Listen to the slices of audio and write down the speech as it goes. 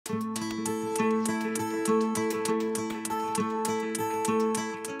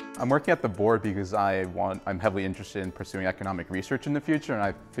I'm working at the board because I'm heavily interested in pursuing economic research in the future, and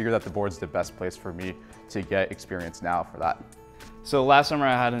I figure that the board's the best place for me to get experience now for that. So last summer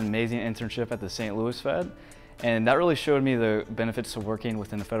I had an amazing internship at the St. Louis Fed, and that really showed me the benefits of working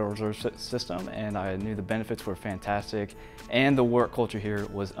within the Federal Reserve System, and I knew the benefits were fantastic, and the work culture here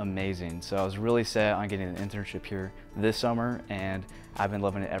was amazing. So I was really set on getting an internship here this summer, and I've been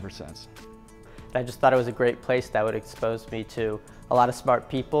loving it ever since. I just thought it was a great place that would expose me to a lot of smart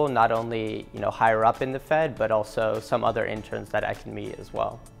people, not only higher up in the Fed, but also some other interns that I can meet as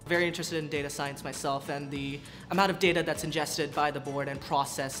well. Very interested in data science myself, and the amount of data that's ingested by the board and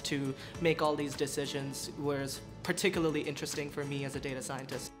processed to make all these decisions was particularly interesting for me as a data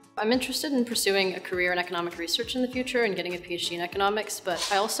scientist. I'm interested in pursuing a career in economic research in the future and getting a PhD in economics, but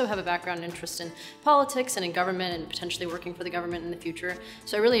I also have a background interest in politics and in government and potentially working for the government in the future.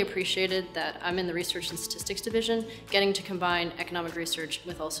 So I really appreciated that I'm in the research and statistics division, getting to combine economic research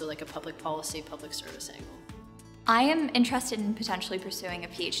with also like a public policy, public service angle. I am interested in potentially pursuing a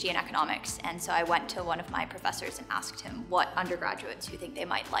PhD in economics, and so I went to one of my professors and asked him what undergraduates who think they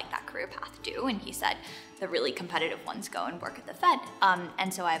might like that career path do, and he said the really competitive ones go and work at the Fed.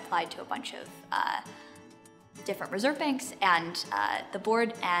 And so I applied to a bunch of different reserve banks and the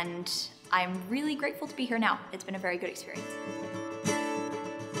board, and I'm really grateful to be here now. It's been a very good experience.